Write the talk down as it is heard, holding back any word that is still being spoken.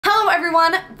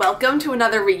everyone, welcome to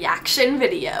another reaction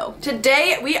video.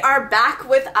 Today we are back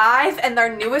with IVE and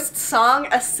their newest song,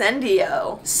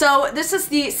 Accendio. So this is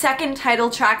the second title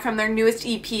track from their newest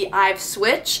EP, IVE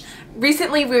Switch.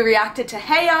 Recently we reacted to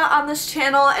Heya on this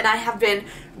channel and I have been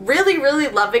really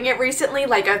loving it recently.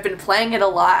 Like, I've been playing it a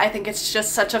lot. I think it's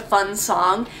just such a fun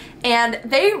song and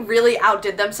they really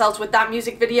outdid themselves with that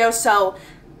music video, so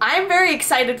I'm very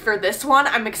excited for this one.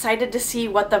 I'm excited to see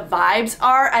what the vibes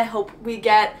are. I hope we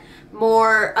get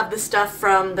more of the stuff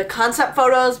from the concept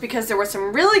photos because there were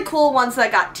some really cool ones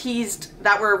that got teased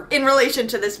that were in relation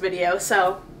to this video.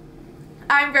 So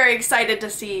I'm very excited to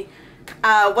see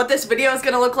what this video is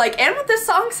going to look like and what this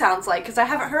song sounds like because I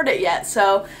haven't heard it yet.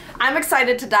 So I'm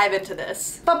excited to dive into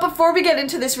this. But before we get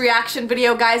into this reaction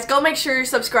video, guys, go make sure you're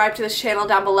subscribed to this channel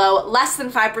down below. Less than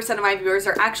 5% of my viewers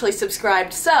are actually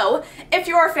subscribed. So if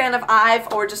you're a fan of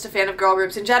IVE or just a fan of girl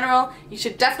groups in general, you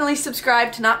should definitely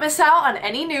subscribe to not miss out on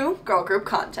any new girl group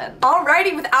content.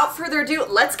 Alrighty, without further ado,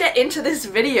 let's get into this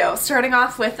video, starting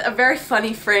off with a very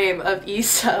funny frame of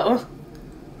ESO.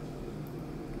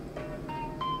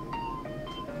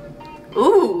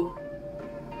 Ooh.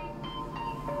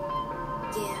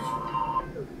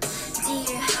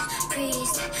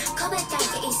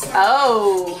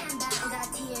 Oh.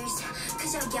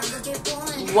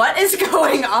 What is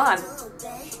going on?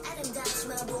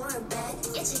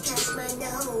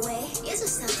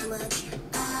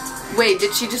 Wait,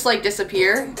 did she just like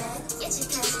disappear?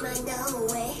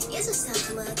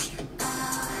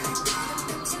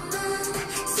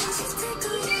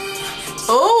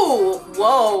 Oh,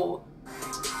 whoa.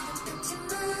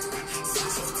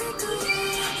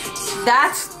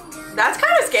 That's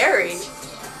kind of scary.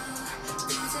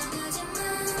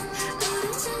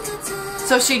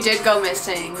 So she did go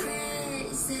missing.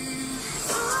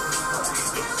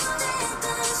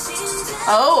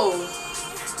 Oh.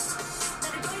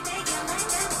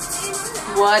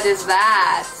 What is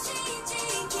that?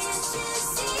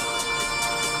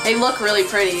 They look really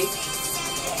pretty.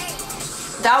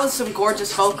 That was some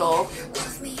gorgeous vocal.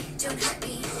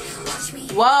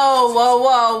 Whoa, whoa,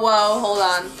 whoa, whoa, hold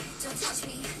on.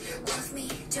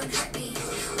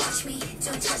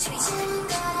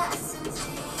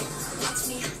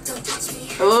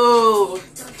 Ooh.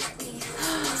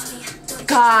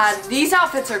 God, these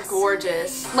outfits are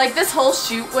gorgeous. Like, this whole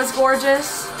shoot was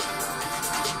gorgeous.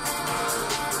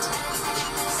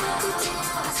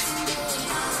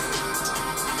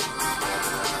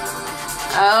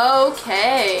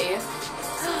 Okay.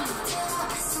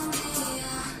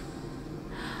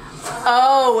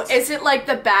 Oh, is it like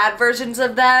the bad versions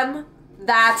of them?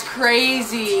 That's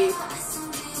crazy.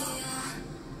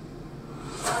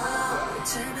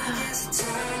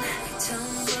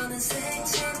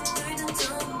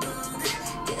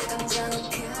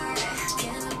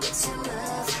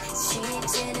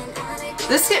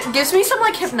 This gives me some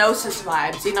like hypnosis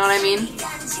vibes, you know what I mean?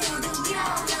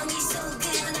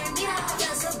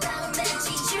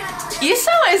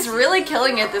 ESO is really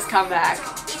killing it this comeback.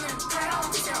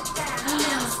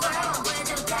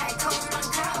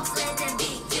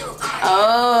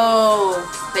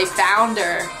 Oh, they found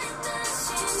her.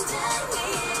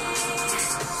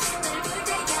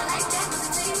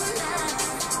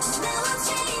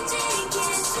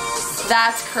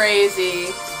 That's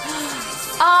crazy.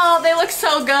 Oh, they look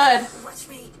so good.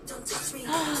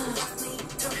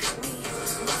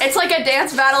 It's like a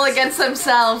dance battle against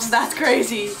themselves. That's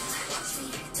crazy.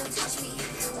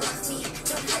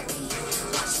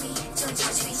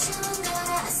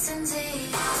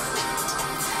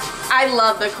 I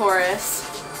love the chorus.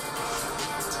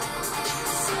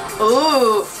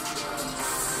 Ooh.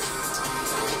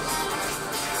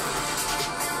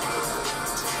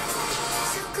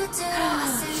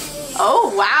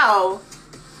 Oh, wow.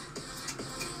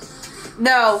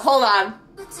 No, hold on.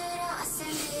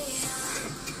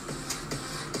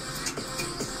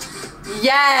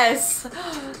 Yes!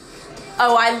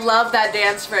 Oh, I love that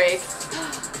dance break.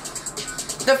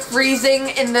 The freezing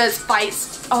in the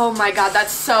fights. Oh my god,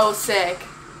 that's so sick.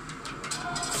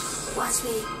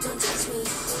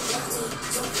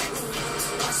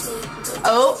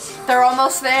 Oh, they're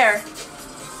almost there.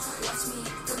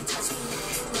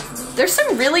 There's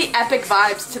some really epic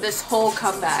vibes to this whole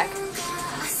comeback.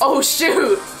 Oh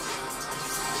shoot!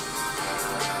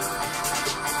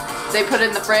 They put it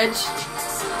in the fridge.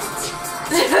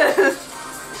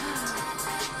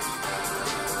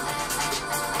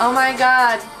 Oh my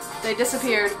god, they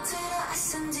disappeared.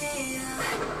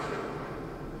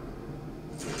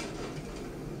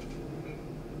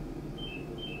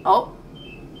 Oh.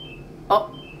 Oh.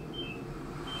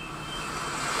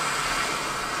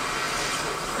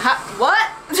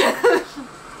 What?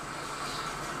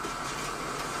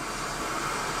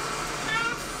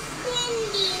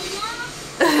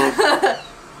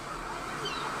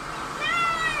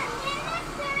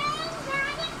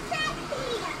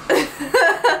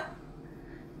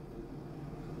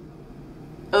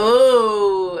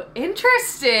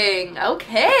 Interesting.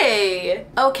 Okay.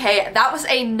 Okay, that was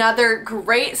another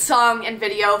great song and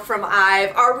video from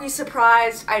IVE. Are we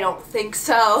surprised? I don't think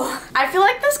so. I feel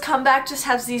like this comeback just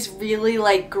has these really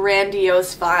like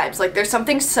grandiose vibes. Like there's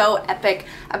something so epic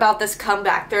about this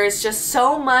comeback. There is just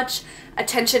so much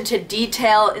attention to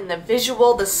detail in the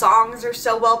visual. The songs are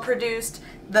so well produced.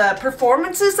 The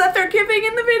performances that they're giving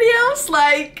in the videos,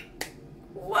 like,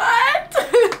 what?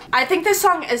 I think this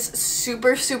song is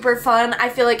super, super fun. I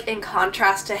feel like in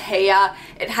contrast to Heya,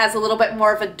 it has a little bit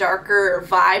more of a darker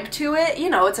vibe to it. You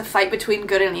know, it's a fight between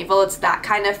good and evil. It's that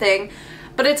kind of thing.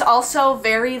 But it's also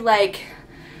very, like,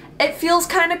 it feels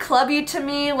kind of clubby to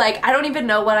me. Like, I don't even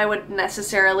know what I would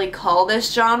necessarily call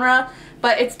this genre,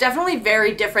 but it's definitely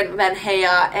very different than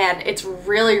Heya, and it's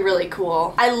really, really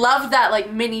cool. I love that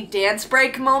like mini dance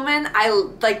break moment. I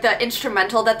like the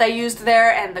instrumental that they used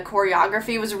there, and the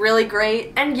choreography was really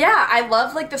great. And yeah, I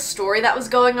love like the story that was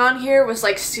going on here was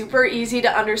like super easy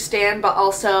to understand, but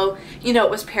also, you know,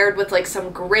 it was paired with like some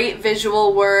great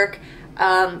visual work.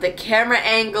 The camera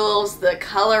angles, the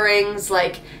colorings,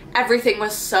 like everything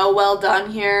was so well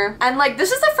done here. And like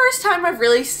this is the first time I've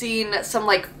really seen some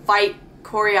like fight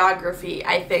choreography,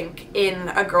 I think, in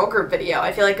a girl group video.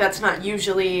 I feel like that's not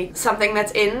usually something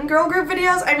that's in girl group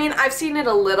videos. I mean, I've seen it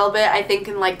a little bit. I think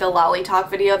in like the Lolly Talk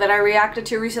video that I reacted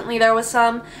to recently there was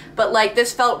some, but like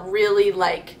this felt really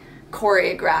like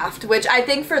choreographed, which I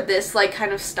think for this like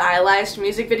kind of stylized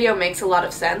music video makes a lot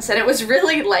of sense, and it was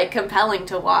really like compelling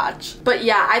to watch. But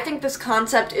yeah, I think this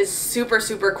concept is super,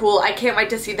 super cool. I can't wait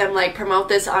to see them like promote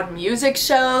this on music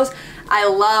shows. I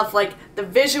love like the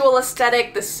visual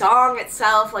aesthetic, the song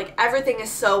itself, like everything is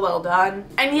so well done.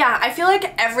 And yeah, I feel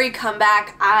like every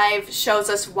comeback IVE shows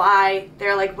us why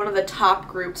they're like one of the top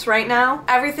groups right now.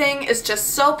 Everything is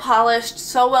just so polished,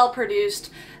 so well produced.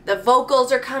 The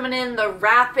vocals are coming in, the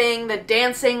rapping, the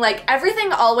dancing, like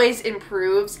everything always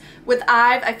improves. With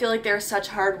IVE, I feel like they're such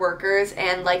hard workers,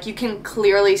 and like you can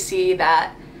clearly see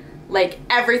that like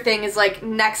everything is like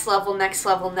next level, next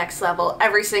level, next level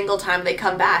every single time they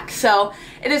come back. So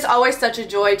it is always such a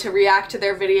joy to react to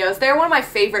their videos. They're one of my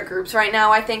favorite groups right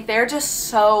now. I think they're just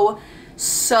so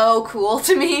cool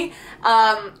to me.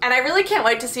 And I really can't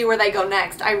wait to see where they go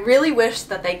next. I really wish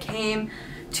that they came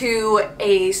to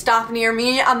a stop near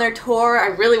me on their tour. I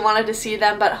really wanted to see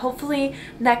them, but hopefully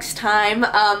next time.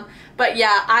 But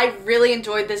yeah, I really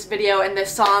enjoyed this video and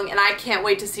this song, and I can't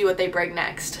wait to see what they bring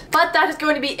next. But that is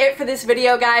going to be it for this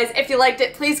video, guys. If you liked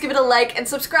it, please give it a like and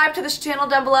subscribe to this channel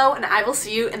down below, and I will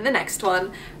see you in the next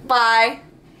one. Bye!